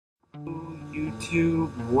YouTube,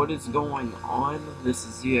 what is going on? This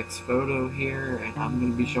is ZX Photo here, and I'm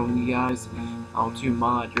going to be showing you guys how to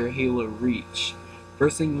mod your Halo Reach.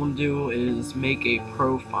 First thing you want to do is make a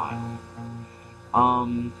profile.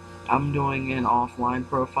 I'm doing an offline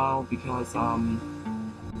profile because the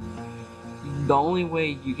only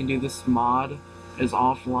way you can do this mod is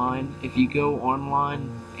offline. If you go online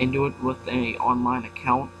and do it with an online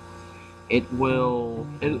account,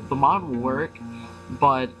 the mod will work,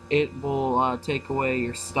 but it will take away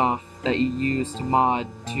your stuff that you use to mod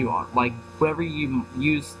to, like, whatever you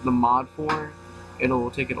use the mod for, it'll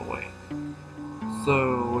take it away.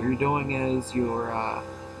 So what you're doing is you're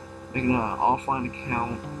making an offline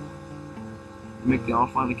account. Make the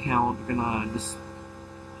offline account. You're gonna just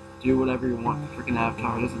do whatever you want. The freaking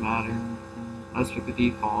avatar, it doesn't matter. I just pick the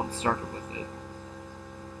default and start with it.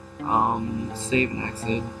 Save and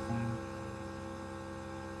exit.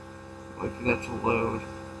 Wait for that to load.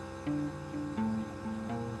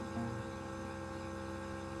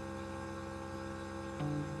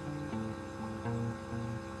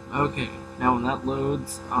 Okay, now when that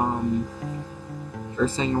loads,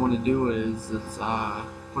 first thing you want to do is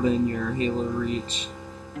put in your Halo Reach.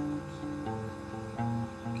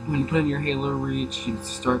 When you put in your Halo Reach, you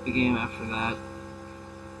start the game after that.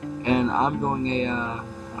 And I'm doing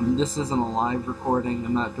this isn't a live recording.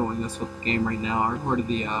 I'm not doing this with the game right now. I recorded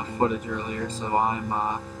the footage earlier, so I'm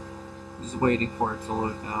just waiting for it to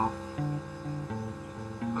load now.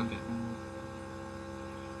 Okay.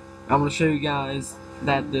 I'm going to show you guys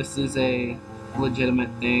that this is a legitimate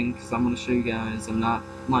thing, because I'm going to show you guys I'm not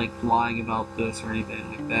like lying about this or anything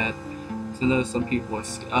like that. So I know some people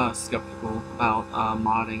are skeptical about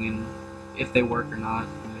modding and if they work or not.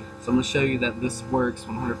 So I'm going to show you that this works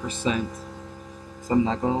 100%. So I'm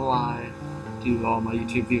not going to lie to all my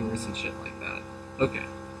YouTube viewers and shit like that. Okay.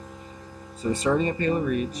 So we're starting up Halo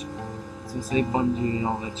Reach. It's going to say Bungie and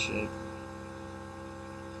all that shit.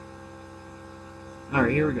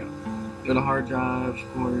 Alright, here we go. Go to hard drive,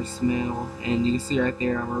 of course, mail, and you can see right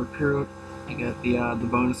there I'm a recruit. I got the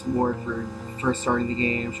bonus award for first starting the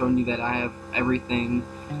game, showing you that I have everything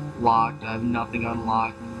locked. I have nothing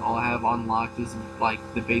unlocked. All I have unlocked is like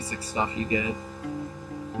the basic stuff you get.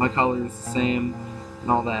 My color is the same and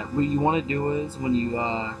all that. What you want to do is when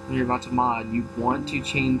you're about to mod, you want to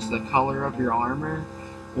change the color of your armor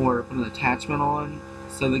or put an attachment on,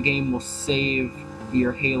 so the game will save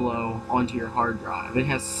your Halo onto your hard drive. It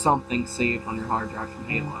has something saved on your hard drive from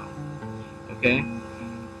Halo. Okay?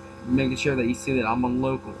 Making sure that you see that I'm on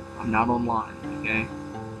local. I'm not online. Okay?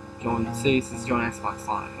 Say this is join Xbox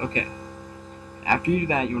Live. Okay. After you do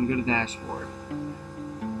that, you want to go to dashboard.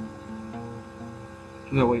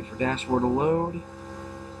 You're gonna wait for dashboard to load.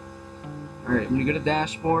 Alright, when you go to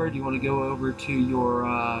dashboard, you want to go over to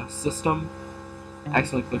your system. I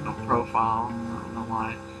accidentally clicked on profile. I don't know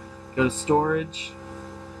why. Go to storage.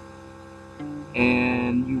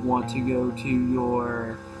 And you want to go to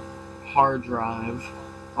your hard drive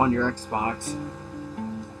on your Xbox.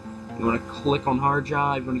 You want to click on hard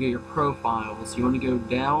drive, you want to go to your profiles, you want to go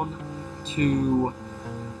down to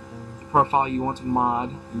the profile you want to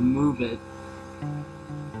mod, move it,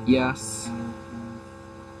 yes.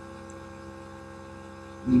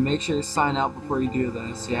 You make sure to sign out before you do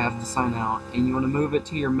this, you have to sign out, and you want to move it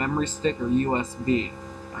to your memory stick or USB,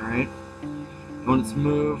 alright? When it's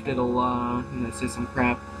moved, it'll say some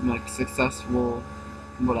crap like successful,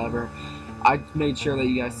 whatever. I made sure that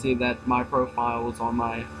you guys see that my profile was on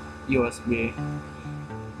my USB.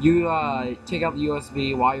 You take out the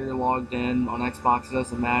USB while you're logged in on Xbox, it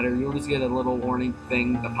doesn't matter. You'll just get a little warning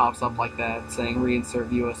thing that pops up like that saying reinsert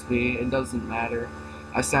USB. It doesn't matter.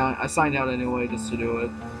 I signed out anyway just to do it.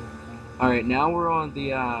 Alright, now we're on the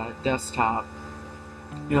desktop.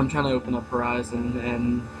 You know, I'm trying to open up Horizon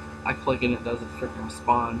and I click and it doesn't freaking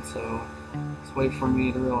respond, so just wait for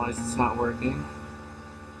me to realize it's not working.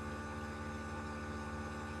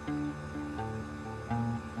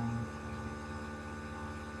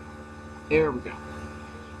 There we go.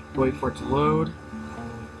 Wait for it to load.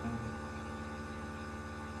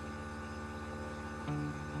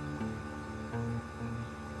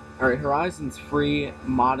 Alright, Horizon's free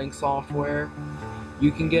modding software.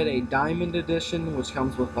 You can get a Diamond Edition, which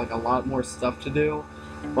comes with like a lot more stuff to do.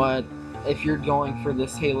 But if you're going for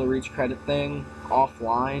this Halo Reach credit thing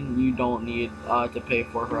offline, you don't need to pay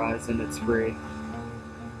for Horizon. It's free.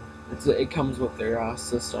 It comes with their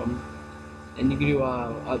system, and you can do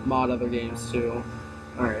mod other games too.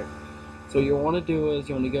 All right. So what you want to do is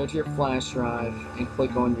you want to go to your flash drive and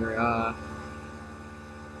click on your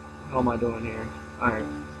how am I doing here? All right.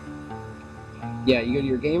 Yeah, you go to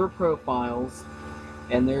your gamer profiles,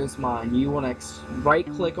 and there's mine. You want to right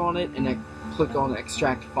click on it and click on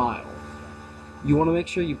extract file. You want to make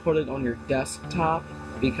sure you put it on your desktop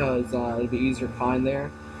because it'll be easier to find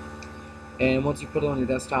there. And once you put it on your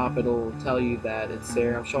desktop, it'll tell you that it's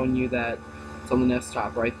there. I'm showing you that it's on the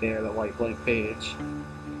desktop right there, that white blank page.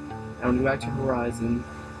 Now I'm going to go back to Horizon.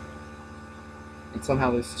 And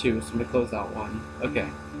somehow there's two, so I'm going to close out one. Okay.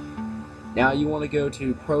 Now you want to go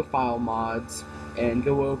to Profile Mods and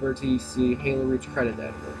go over to, you see, Halo Reach Credit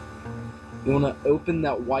Editor. You want to open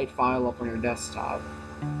that white file up on your desktop.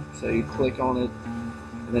 So you click on it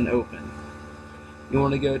and then open. You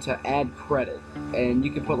want to go to Add Credit, and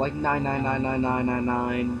you can put like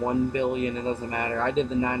 9999999, 1 billion, it doesn't matter. I did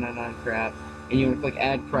the 999 crap, and you want to click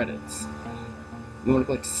Add Credits. You want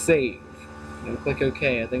to click Save. You want to click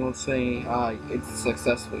OK. I think it'll say it's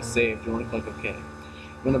successfully saved. You want to click OK.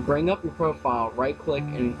 You want to bring up your profile, right click,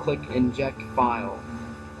 and click Inject File.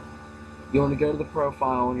 You want to go to the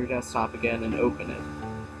profile on your desktop again and open it.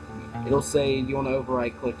 It'll say you want to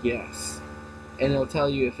overwrite, click Yes. And it'll tell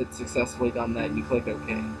you if it's successfully done that, you click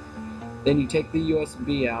OK. Then you take the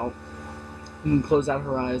USB out. You can close out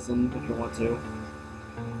Horizon if you want to.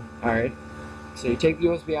 Alright, so you take the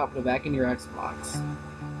USB out, put it back in your Xbox.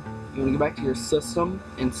 You want to go back to your system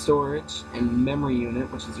and storage and memory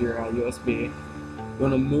unit, which is your USB. You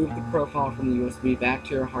want to move the profile from the USB back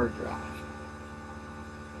to your hard drive.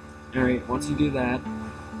 Alright, once you do that,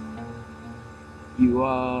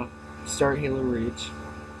 you start Halo Reach.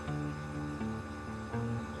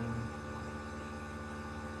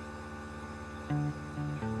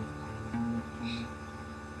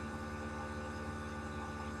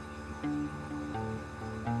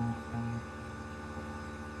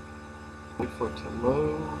 Wait for it to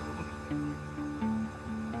load.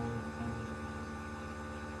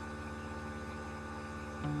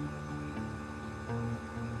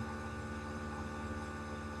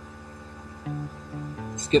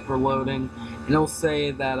 Skip for loading, and it'll say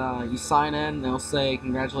that you sign in, and it'll say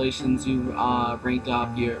congratulations, you ranked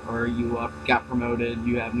up, you got promoted,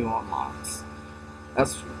 you have new unlocks.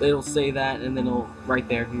 It'll say that, and then it'll right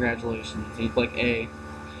there, congratulations. And you click A,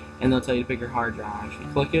 and they'll tell you to pick your hard drive. You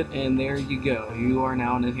click it, and there you go. You are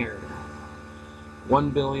now an Inheritor.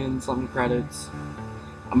 1 billion something credits.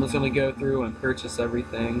 I'm just gonna go through and purchase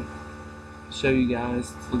everything. Show you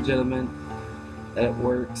guys it's legitimate, that it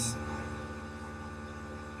works.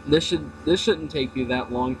 This shouldn't take you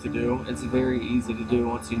that long to do. It's very easy to do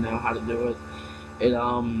once you know how to do it.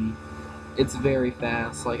 It's very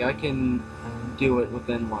fast. Like I can do it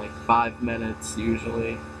within like 5 minutes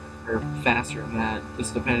usually, or faster than that,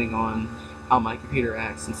 just depending on how my computer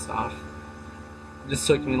acts and stuff. It just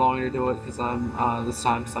took me longer to do it because this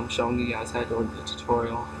time I'm showing you guys how to do the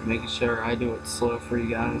tutorial, and making sure I do it slow for you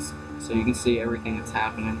guys so you can see everything that's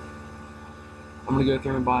happening. I'm gonna go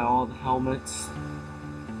through and buy all the helmets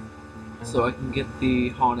so I can get the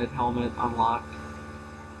haunted helmet unlocked.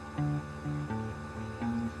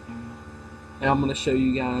 And I'm going to show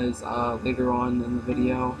you guys later on in the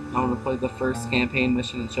video. I'm going to play the first campaign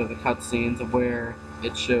mission and show the cutscenes of where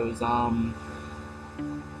it shows the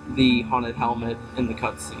haunted helmet in the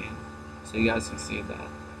cutscene, so you guys can see that.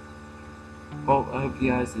 Well, I hope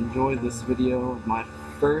you guys enjoyed this video, my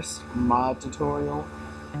first mod tutorial.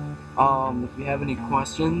 If you have any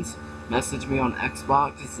questions, message me on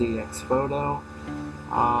Xbox, it's the Xphoto.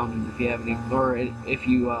 If you have any, or if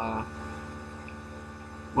you want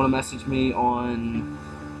to message me on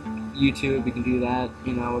YouTube, you can do that,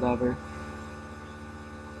 you know, whatever.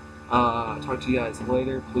 Talk to you guys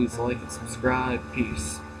later. Please like and subscribe.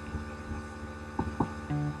 Peace.